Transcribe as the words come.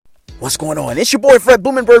What's going on? It's your boy Fred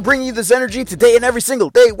Blumenberg bringing you this energy today and every single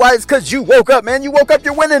day. Why? It's because you woke up, man. You woke up,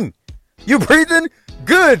 you're winning. You breathing?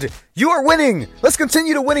 Good. You are winning. Let's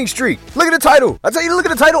continue the winning streak. Look at the title. I tell you to look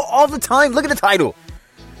at the title all the time. Look at the title.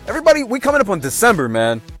 Everybody, we coming up on December,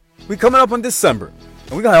 man. We coming up on December.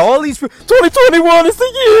 And we got all these... 2021 is the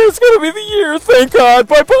year. It's going to be the year. Thank God.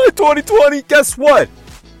 Bye-bye, 2020. Guess what?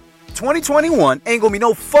 2021 ain't going to be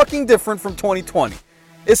no fucking different from 2020.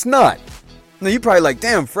 It's not. Now, you're probably like,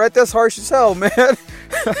 damn, Fred, that's harsh as hell, man.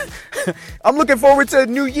 I'm looking forward to a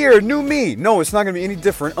new year, new me. No, it's not going to be any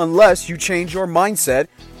different unless you change your mindset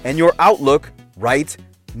and your outlook right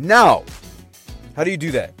now. How do you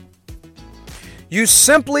do that? You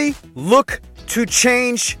simply look to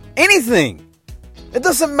change anything. It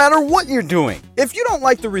doesn't matter what you're doing. If you don't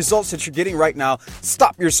like the results that you're getting right now,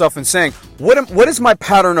 stop yourself and saying, what is my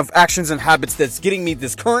pattern of actions and habits that's getting me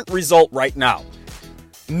this current result right now?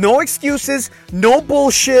 No excuses, no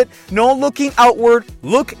bullshit, no looking outward,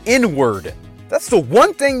 look inward. That's the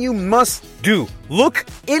one thing you must do. Look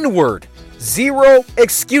inward. Zero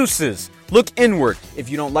excuses. Look inward. If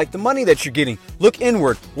you don't like the money that you're getting, look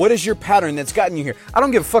inward. What is your pattern that's gotten you here? I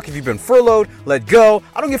don't give a fuck if you've been furloughed, let go.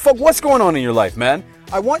 I don't give a fuck what's going on in your life, man.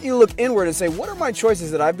 I want you to look inward and say, what are my choices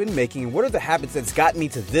that I've been making and what are the habits that's gotten me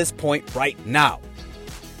to this point right now?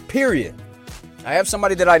 Period. I have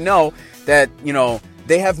somebody that I know that,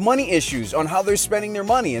 they have money issues on how they're spending their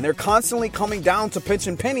money, and they're constantly coming down to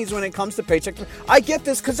pinching pennies when it comes to paycheck. I get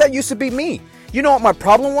this because that used to be me. You know what my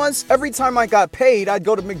problem was? Every time I got paid, I'd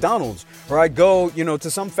go to McDonald's or I'd go,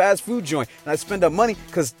 to some fast food joint, and I'd spend up money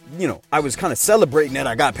because, I was kind of celebrating that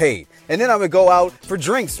I got paid. And then I would go out for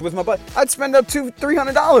drinks with my buddy. I'd spend up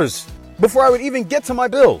 $200-$300 before I would even get to my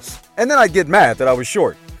bills. And then I'd get mad that I was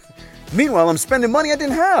short. Meanwhile, I'm spending money I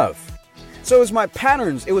didn't have. So it was my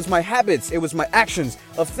patterns, it was my habits, it was my actions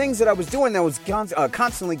of things that I was doing that was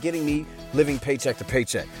constantly getting me living paycheck to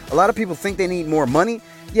paycheck. A lot of people think they need more money.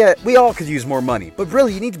 Yeah, we all could use more money. But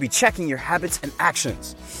really, you need to be checking your habits and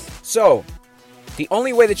actions. So, the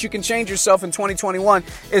only way that you can change yourself in 2021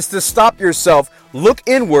 is to stop yourself, look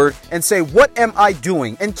inward, and say, what am I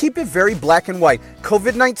doing? And keep it very black and white.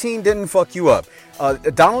 COVID-19 didn't fuck you up.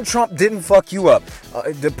 Donald Trump didn't fuck you up.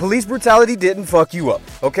 The police brutality didn't fuck you up.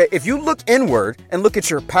 Okay, if you look inward and look at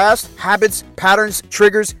your past habits, patterns,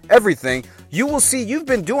 triggers, everything, you will see you've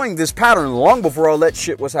been doing this pattern long before all that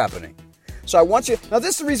shit was happening. So I want you... Now,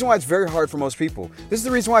 this is the reason why it's very hard for most people. This is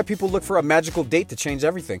the reason why people look for a magical date to change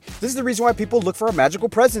everything. This is the reason why people look for a magical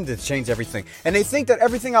president to change everything. And they think that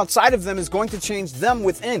everything outside of them is going to change them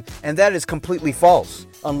within. And that is completely false.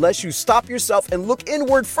 Unless you stop yourself and look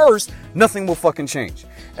inward first, nothing will fucking change.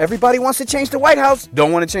 Everybody wants to change the White House,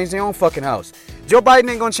 don't want to change their own fucking house. Joe Biden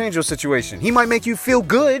ain't gonna change your situation. He might make you feel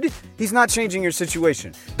good. He's not changing your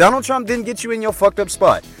situation. Donald Trump didn't get you in your fucked up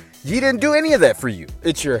spot. He didn't do any of that for you.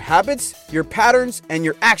 It's your habits, your patterns, and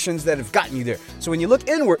your actions that have gotten you there. So when you look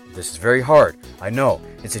inward, this is very hard. I know,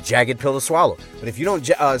 it's a jagged pill to swallow. But if you don't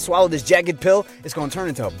swallow this jagged pill, it's going to turn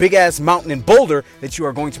into a big-ass mountain and boulder that you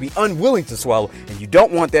are going to be unwilling to swallow. And you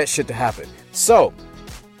don't want that shit to happen. So,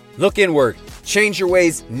 look inward. Change your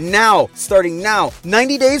ways now, starting now.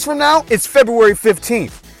 90 days from now, it's February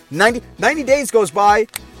 15th. 90 days goes by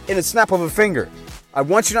in a snap of a finger. I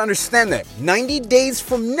want you to understand that. 90 days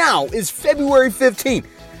from now is February 15th.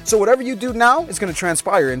 So whatever you do now is going to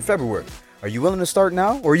transpire in February. Are you willing to start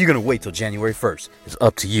now, or are you going to wait till January 1st? It's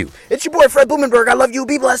up to you. It's your boy Fred Blumenberg. I love you.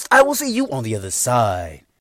 Be blessed. I will see you on the other side.